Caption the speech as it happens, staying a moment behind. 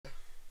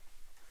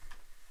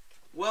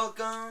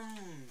Welcome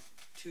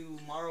to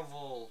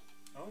Marvel.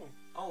 Oh.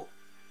 Oh.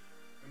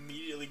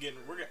 Immediately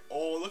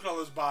oh, look at all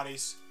those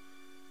bodies.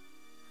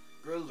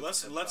 Girl,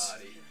 Let's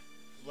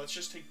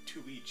just take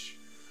 2 each.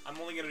 I'm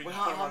only gonna put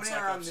how them on many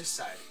are on this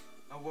side?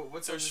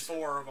 What's There's on this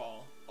 4 of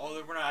all. Oh,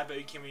 we're not. I bet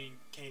you can't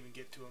even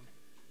get to them.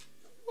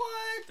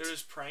 What? They're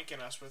just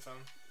pranking us with them.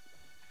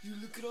 You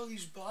look at all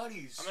these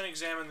bodies. I'm gonna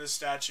examine this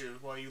statue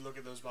while you look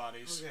at those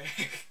bodies.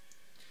 Okay.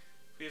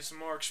 We have some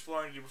more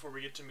exploring to do before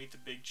we get to meet the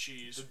big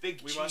cheese. The big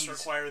cheese. We must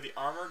require the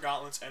armor,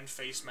 gauntlets, and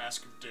face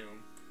mask of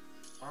doom.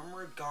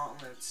 Armor,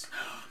 gauntlets.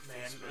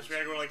 Man, we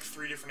gotta go to like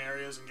 3 different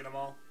areas and get them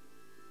all.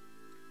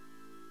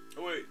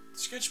 Oh wait,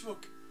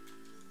 sketchbook.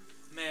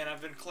 Man,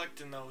 I've been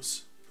collecting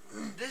those.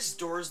 This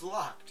door is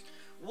locked.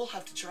 We'll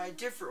have to try a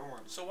different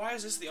one. So why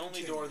is this the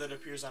only door that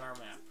appears on our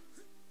map?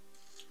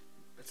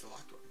 It's a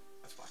locked one.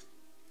 That's why.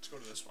 Let's go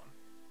to this one.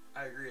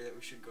 I agree that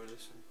we should go to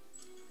this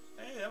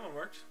one. Hey, that one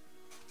worked.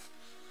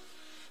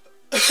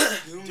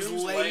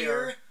 Doom's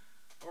lair.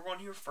 We're going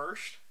here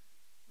first.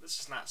 This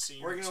is not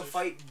seen. We're gonna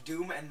fight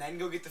Doom and then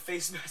go get the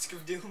face mask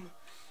of Doom.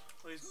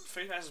 Well,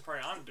 face mask is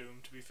probably on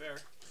Doom, to be fair.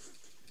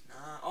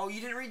 Oh, you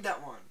didn't read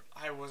that one.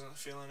 I wasn't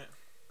feeling it.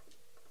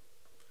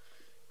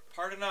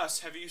 Pardon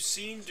us. Have you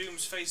seen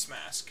Doom's face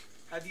mask?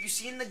 Have you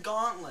seen the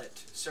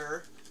gauntlet,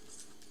 sir?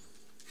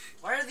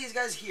 Why are these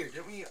guys here?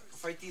 Didn't we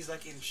fight these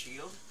like in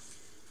S.H.I.E.L.D.?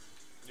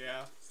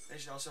 Yeah. They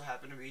should also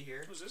happen to be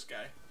here. Who's this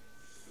guy?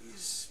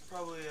 He's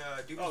probably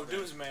Doom's Oh, man.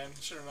 Doom's man.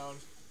 Should have known.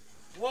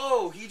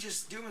 Whoa,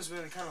 Doom has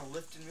been kind of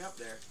lifting me up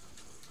there.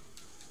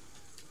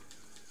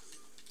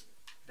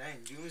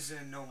 Dang, Doom is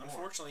in no more.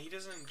 Unfortunately, he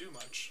doesn't do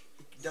much.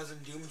 He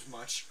doesn't do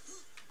much.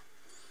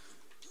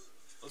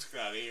 Let's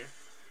get out of here.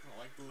 I don't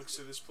like the looks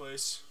of this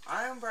place.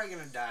 I'm probably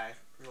gonna die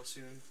real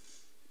soon.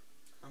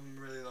 I'm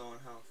really low on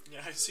health. Yeah,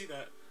 I see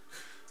that.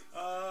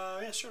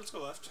 Yeah, sure, let's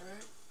go left.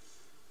 Alright.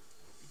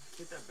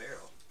 Get that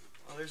barrel.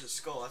 Oh, there's a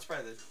skull. That's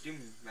probably the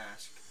Doom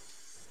mask.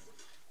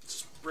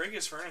 Let's break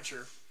his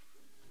furniture.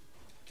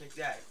 Take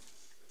that.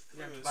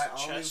 You have to Look buy at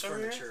this all new chest over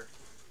furniture.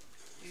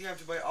 You have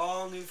to buy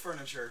all new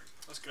furniture.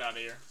 Let's get out of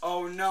here.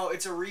 Oh no,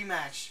 it's a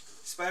rematch.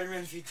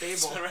 Spider-Man v. Table.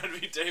 Spider-Man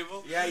v.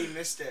 Table? Yeah, you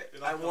missed it.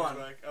 I won.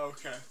 Oh,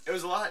 okay. It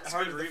was a lot That's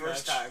harder a the good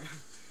first rematch. time.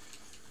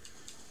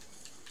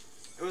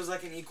 It was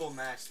like an equal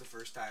match the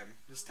first time.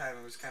 This time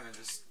it was kind of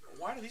just...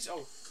 Why do these... Oh,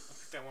 I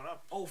picked that one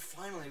up. Oh,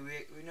 finally,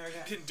 we never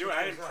got... Didn't do it.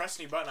 I didn't press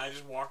any button. I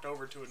just walked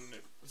over to it and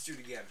it... Let's do it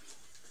again.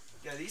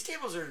 Yeah, these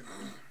tables are...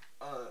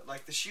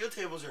 like, the shield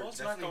tables are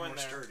definitely more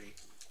sturdy.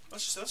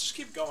 Let's just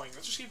keep going.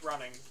 Let's just keep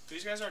running.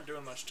 These guys aren't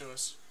doing much to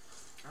us.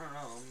 I don't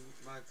know.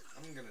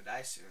 I'm gonna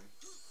die soon.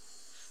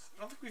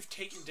 I don't think we've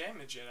taken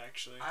damage yet,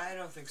 actually. I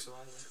don't think so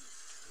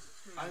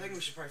either. I think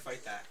we should probably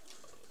fight that.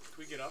 Can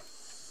we get up?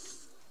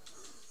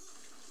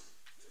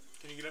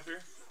 Can you get up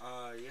here?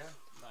 Yeah.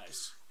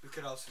 Nice. We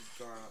could also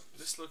go up.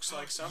 This looks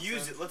like something.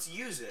 Use it. Let's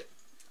use it.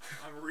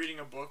 I'm reading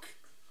a book.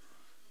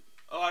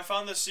 Oh, I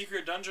found this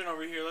secret dungeon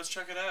over here. Let's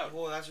check it out.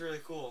 Whoa, that's really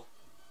cool.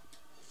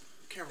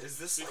 Careful. Is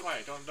this Be like...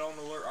 quiet. Don't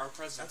alert our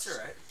presence. That's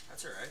alright.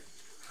 That's alright.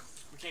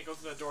 We can't go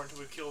through that door until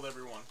we've killed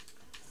everyone.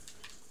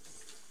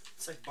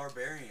 It's like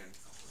Barbarian.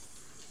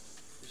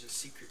 There's a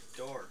secret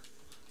door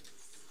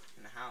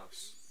in a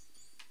house.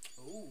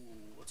 Ooh,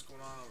 what's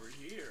going on over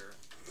here?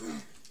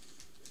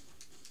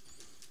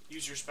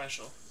 Use your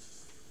special.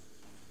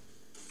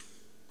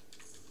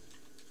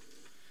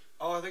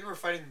 Oh, I think we're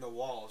fighting the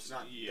walls,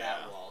 not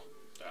that wall.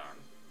 Darn.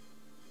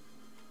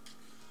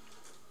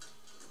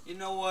 You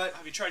know what?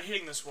 Have you tried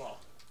hitting this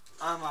wall?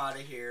 I'm out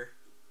of here.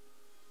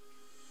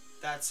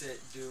 That's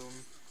it, Doom.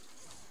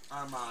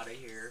 I'm out of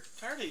here.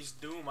 Tired of these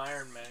Doom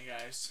Iron Man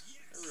guys.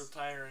 They're real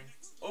tiring.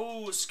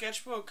 Oh, a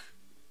sketchbook.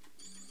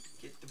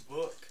 Get the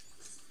book.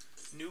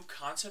 New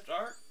concept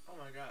art? Oh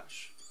my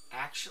gosh.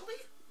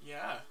 Actually?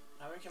 Yeah.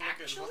 Now we can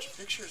look at a bunch of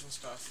pictures and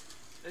stuff.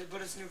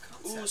 But it's new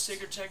concept. Ooh,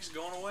 sacred text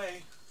going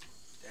away.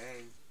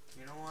 Dang.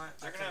 You know what?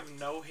 They're gonna have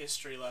no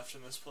history left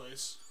in this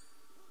place.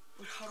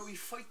 But how do we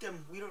fight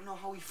them? We don't know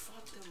how we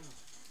fought them.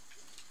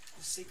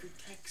 The sacred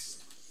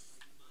text.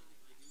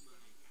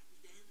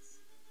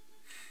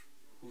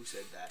 Who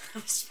said that?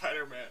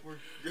 Spider-Man. We're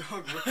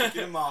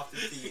kicking him off the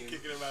team.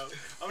 Kicking him out.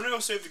 I'm gonna go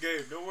save the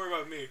game. Don't worry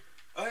about me.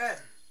 Okay.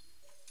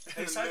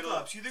 Hey, In the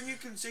Cyclops, you think you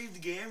can save the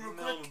game real in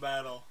the middle quick? of a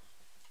battle.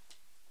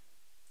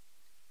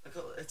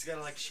 It's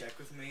gotta like check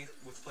with me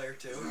with player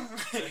 2.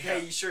 Like,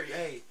 hey, you sure?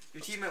 Hey,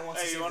 your teammate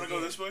wants to Hey, save you wanna the go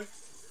game. this way?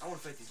 I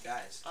want to fight these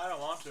guys. I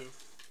don't want to.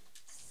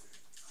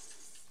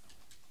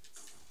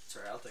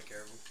 Sorry, I'll take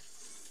care of them.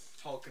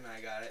 Hulk and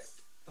I got it.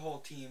 The whole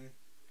team,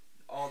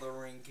 all the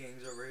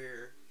Ringkings over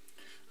here.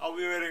 I'll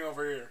be waiting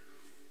over here.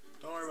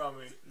 Don't worry about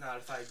me. Not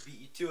if I beat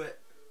you to it.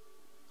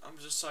 I'm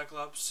just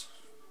Cyclops.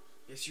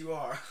 Yes, you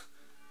are.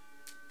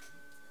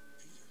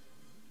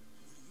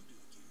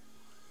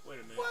 Wait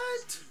a minute.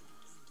 What?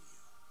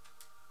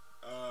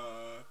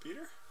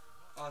 Peter?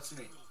 Oh, it's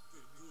me.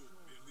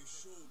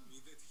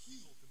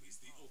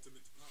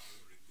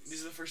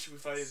 These are the first two we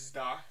fight. Is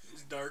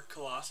Dark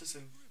Colossus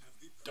and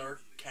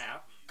Dark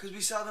Cap. Because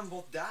we saw them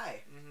both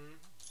die. Mm-hmm.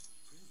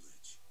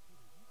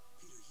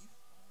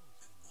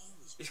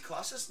 Is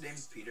Colossus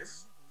named Peter?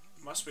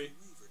 Must be.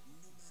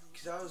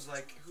 Because I was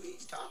like, who are you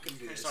talking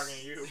to? He's talking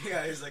to you.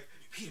 Yeah, he's like,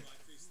 Peter.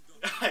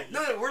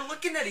 No, we're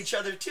looking at each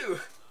other too.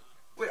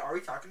 Wait, are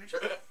we talking to each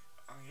other?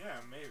 Oh yeah,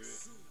 maybe.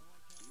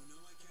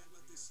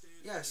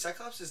 Yeah,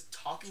 Cyclops is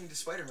talking to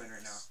Spider-Man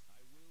right now.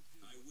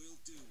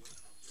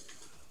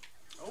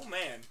 Oh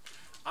man,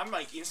 I'm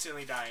like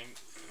instantly dying.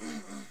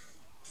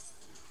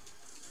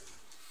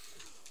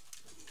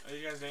 Are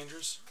you guys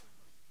dangerous?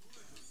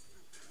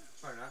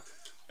 Or not?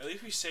 At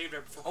least we saved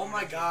it before. Oh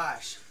my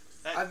gosh.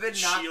 That I've been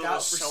knocked shield out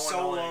is for so so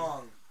annoying.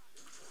 long.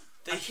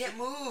 They I can't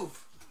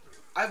move.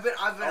 I've been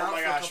out Oh my for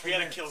a gosh, couple we gotta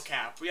minutes. kill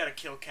Cap. We gotta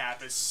kill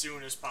Cap as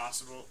soon as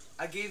possible.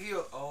 I gave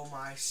you oh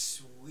my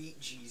sweet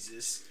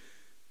Jesus.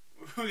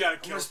 We gotta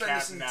I'm kill gonna spend Cap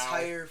this now.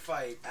 entire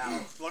fight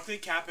out. Luckily,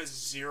 Cap has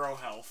 0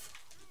 health.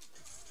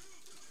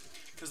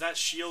 Because that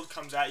shield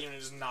comes at you and it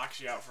just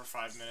knocks you out for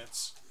 5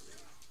 minutes.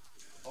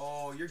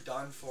 Oh, you're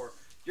done for.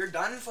 You're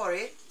done for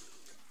it.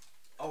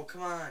 Oh,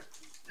 come on.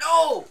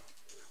 No!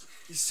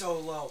 He's so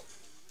low.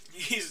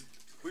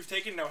 We've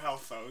taken no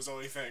health though, is the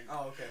only thing.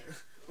 Oh, okay.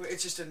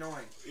 It's just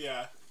annoying.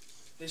 Yeah.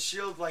 His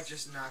shield, like,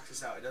 just knocks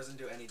us out. It doesn't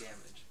do any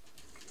damage.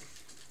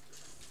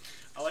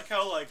 I like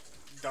how, like,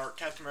 Dark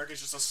Captain America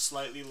is just a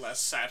slightly less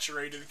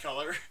saturated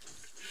color.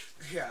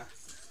 Yeah.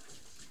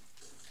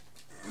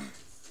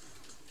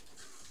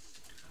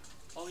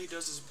 All he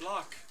does is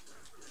block.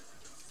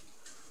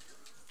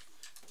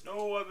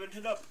 No, I've been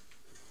hit up.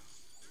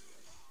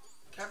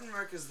 Captain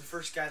America is the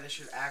first guy that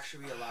should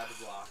actually be allowed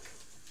to block.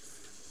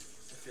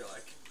 I feel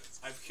like.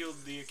 I've killed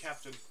the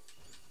captain.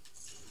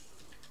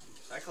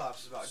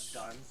 Cyclops is about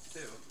done,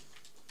 too.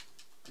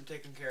 I'm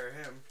taking care of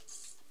him.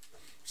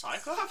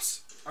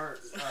 Cyclops? Or,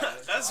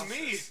 That's Colossus.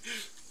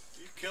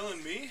 me. You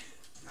killing me?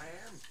 I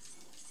am.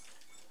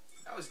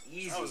 That was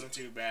easy. That wasn't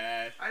too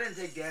bad. I didn't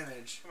take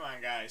damage. Come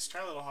on, guys.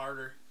 Try a little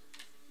harder.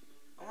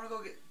 I want to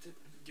go get... Do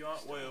you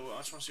want... Wait, I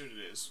just want to see what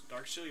it is.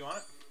 Dark Steel, you want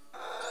it?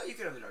 You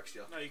can have the Dark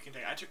Steel. No, you can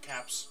take it. I took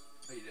Caps.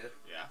 Oh, you did?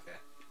 Yeah. Okay.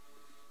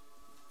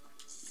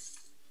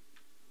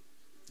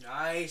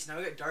 Nice. Now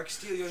we got Dark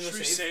Steel. You want to Should go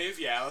we save? save?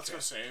 Yeah, let's go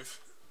save.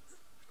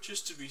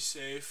 Just to be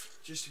safe.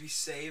 Just to be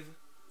save.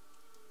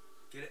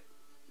 Get it?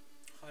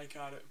 I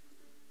got it.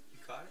 You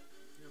caught it?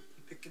 Yep.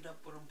 You picking up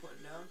what I'm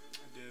putting down?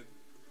 I did.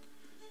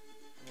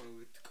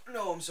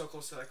 No, I'm so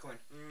close to that coin.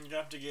 You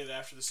have to get it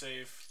after the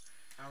save.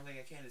 I don't think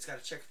I can. It's got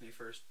to check with me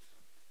first.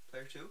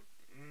 Player 2?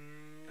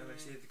 Have I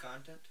saved the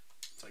content?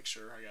 It's like,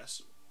 sure, I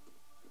guess.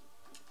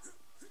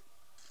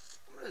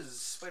 What is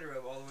spider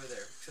web all the way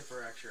there? Except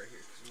for actually right here,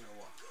 because I'm going to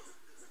walk.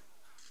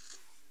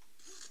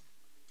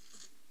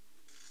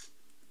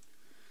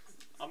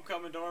 I'm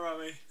coming, don't worry about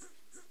me.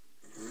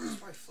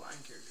 That's why flying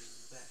characters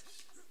is the best.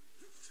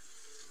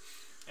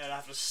 Yeah, I'd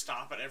have to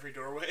stop at every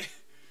doorway.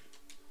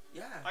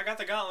 Yeah. I got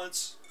the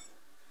gauntlets.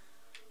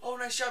 Oh,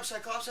 nice job,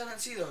 Cyclops. I didn't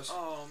see those.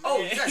 Oh, man.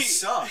 Oh, you guys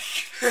suck.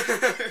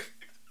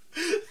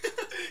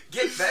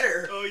 Get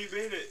better. Oh, you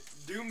made it.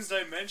 Doom's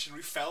dimension.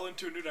 We fell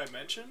into a new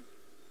dimension?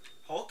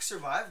 Hulk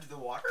survived the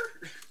water?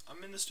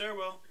 I'm in the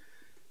stairwell.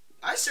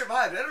 I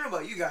survived. I don't know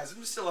about you guys.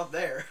 I'm still up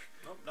there.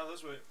 Nope, not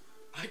this way.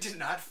 I did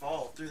not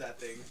fall through that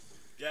thing.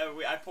 Yeah,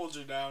 I pulled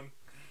you down.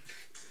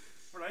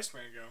 Where'd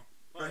Iceman go?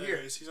 Oh, Right there here.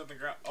 he is. He's on the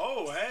ground.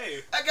 Oh,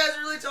 hey. That guy's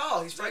really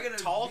tall. He's probably That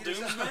gonna tall beat us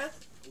Dooms up. man?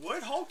 What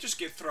did Hulk just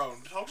get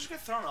thrown? Did Hulk just get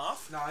thrown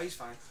off? No, he's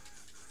fine.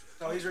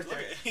 No, he's right Look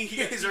there. at-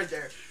 He's right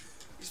there.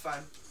 He's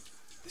fine.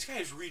 This guy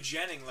is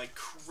regenning like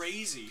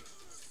crazy.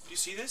 Do you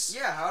see this?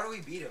 Yeah, how do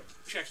we beat him?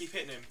 We gotta keep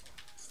hitting him.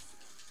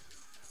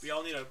 We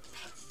all need a...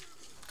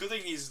 Good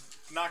thing he's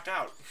knocked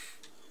out.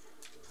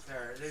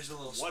 There's a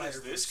little What spider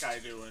is this boost. guy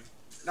doing?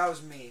 That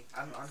was me.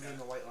 I'm Okay. doing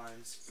the white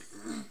lines.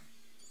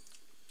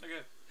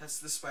 Okay. That's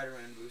the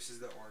Spider-Man boost, is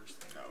the orange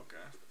thing. Oh, okay.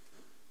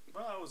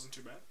 Well, that wasn't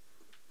too bad.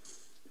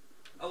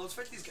 Oh, let's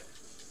fight these guys.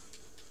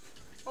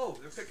 Oh,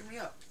 they're picking me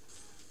up.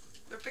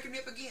 They're picking me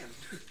up again.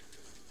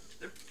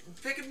 They're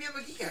picking me up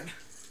again.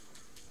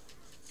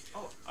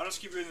 Oh. I'll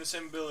just keep doing the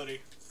same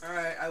ability.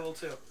 Alright, I will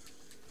too.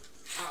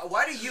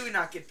 Why do you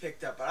not get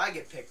picked up, but I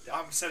get picked up?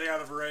 I'm setting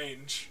out of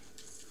range.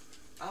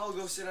 I'll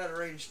go sit out of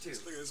range too.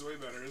 Look, this is way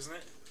better, isn't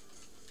it?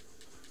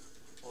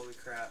 Holy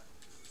crap.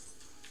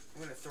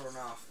 I'm gonna throw him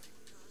off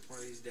one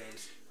of these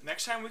days.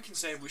 Next time we can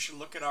save, we should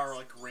look at our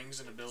like rings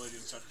and abilities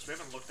and stuff, because we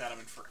haven't looked at them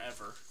in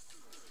forever.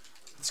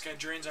 This guy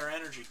drains our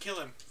energy. Kill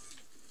him.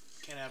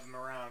 Can't have him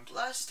around.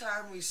 Last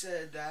time we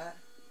said that,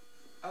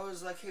 I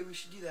was like, hey, we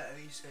should do that.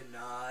 And you said,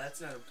 nah, that's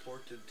not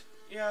important.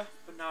 Yeah,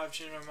 but now I've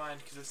changed my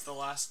mind because it's the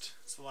last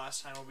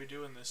time we'll be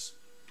doing this.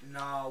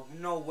 No,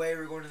 no way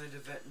we're going to the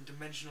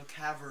dimensional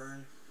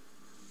cavern.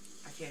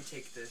 I can't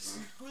take this.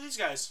 Who are these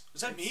guys?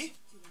 Is that me?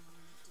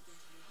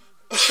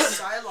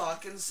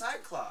 Psylocke and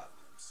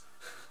Cyclops.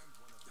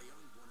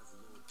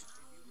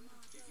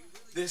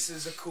 This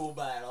is a cool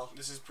battle.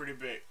 This is pretty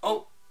big.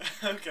 Oh!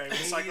 Okay, well,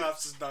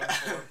 Cyclops is done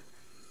for.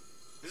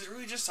 Is it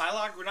really just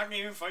Psylocke? We're not gonna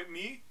even fight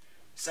me?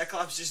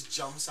 Cyclops just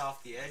jumps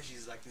off the edge.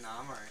 He's like, nah,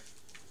 I'm alright.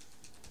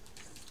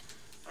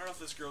 I don't know if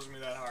this girl's gonna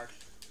be that hard.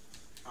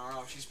 I don't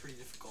know. She's pretty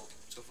difficult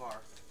so far.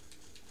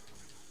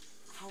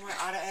 How am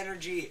I out of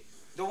energy?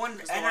 The one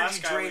the energy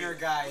last guy drainer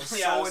guy is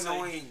Yeah, I so was like-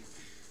 annoying.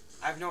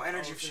 I have no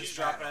energy Oh, for she's this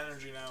dropping battle.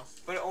 energy now.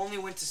 But it only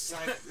went to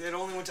it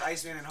only went to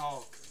Iceman and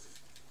Hulk.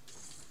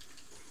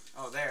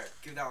 Oh, there.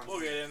 Give that one.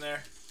 We'll get in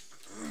there.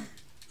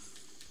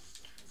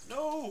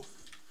 No!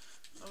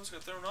 I was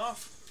got thrown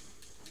off.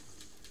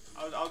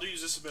 I'll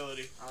use this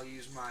ability. I'll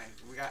use mine.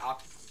 We got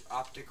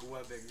optic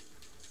webbing.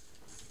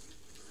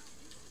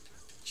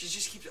 She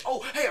just keeps.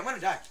 Oh, hey, I'm gonna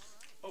die.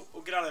 Oh,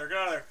 get out of there, get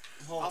out of there.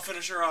 Hulk. I'll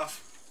finish her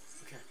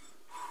off. Okay.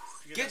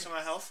 You get some of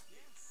my health?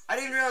 I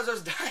didn't realize I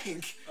was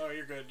dying. Oh,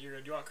 you're good, you're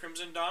good. You want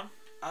Crimson Dawn?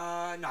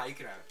 Nah, you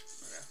can have it.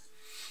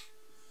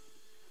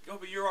 Okay. Oh,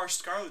 but you're our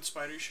Scarlet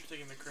Spider. You should have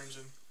taken the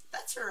Crimson.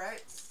 That's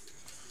alright.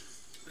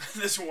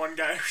 This one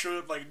guy showed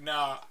up like,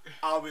 nah,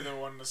 I'll be the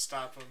one to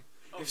stop him.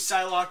 Oh, If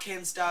Psylocke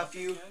can't stop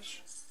you,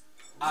 cash?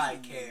 I Ooh,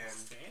 can.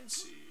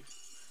 Fancy.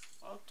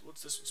 Well,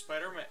 what's this one?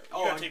 Spider-Man? You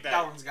Oh, gotta take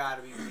that one's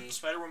gotta be me.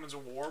 Spider-Woman's a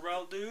war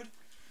belt, dude.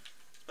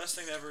 Best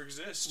thing to ever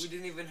exist. We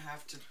didn't even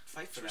have to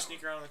fight for Should we that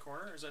sneak one. around in the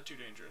corner, or is that too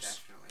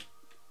dangerous? Definitely.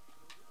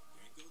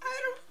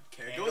 I don't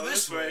care. Can't Go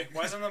this way.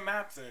 Why is it on the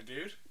map there,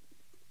 dude?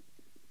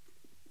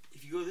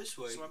 If you go this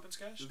way, Is the weapons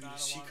cache? you'll No, get I a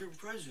don't want it. secret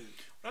present.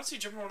 I don't see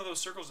you jumping one of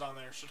those circles down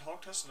there. Should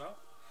Hulk test it out?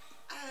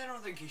 I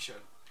don't think he should.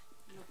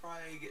 He'll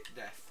probably get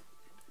death.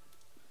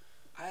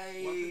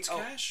 Weapons Oh,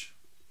 cache?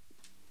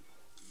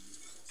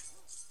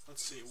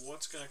 Let's see,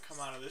 what's gonna come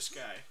out of this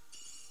guy?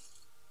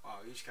 wow,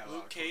 you just got a lot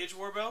Luke of Cage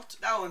war belt?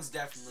 That one's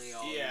definitely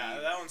all. Yeah,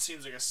 you. that one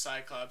seems like a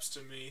Cyclops to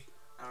me.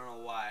 I don't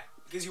know why.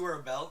 Because you wear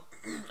a belt.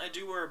 I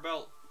do wear a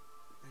belt.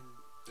 And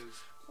there's.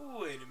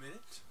 Wait a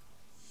minute.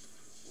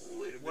 Wait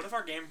a minute. What if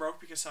our game broke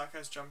because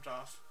Sokka's jumped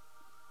off?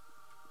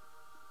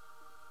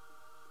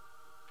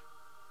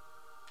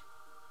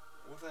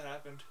 What if that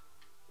happened?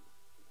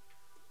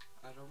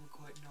 I don't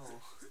quite know.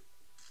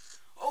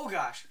 Oh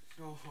gosh.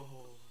 No.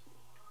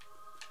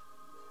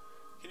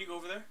 Can you go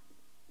over there?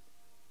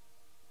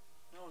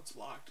 No, it's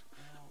locked.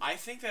 I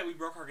think that we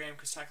broke our game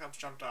because Cyclops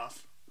jumped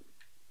off.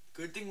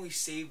 Good thing we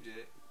saved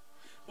it.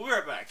 We'll be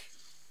right back.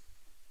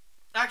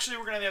 Actually,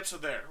 we're gonna end the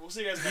episode there. We'll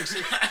see you guys next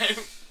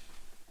time.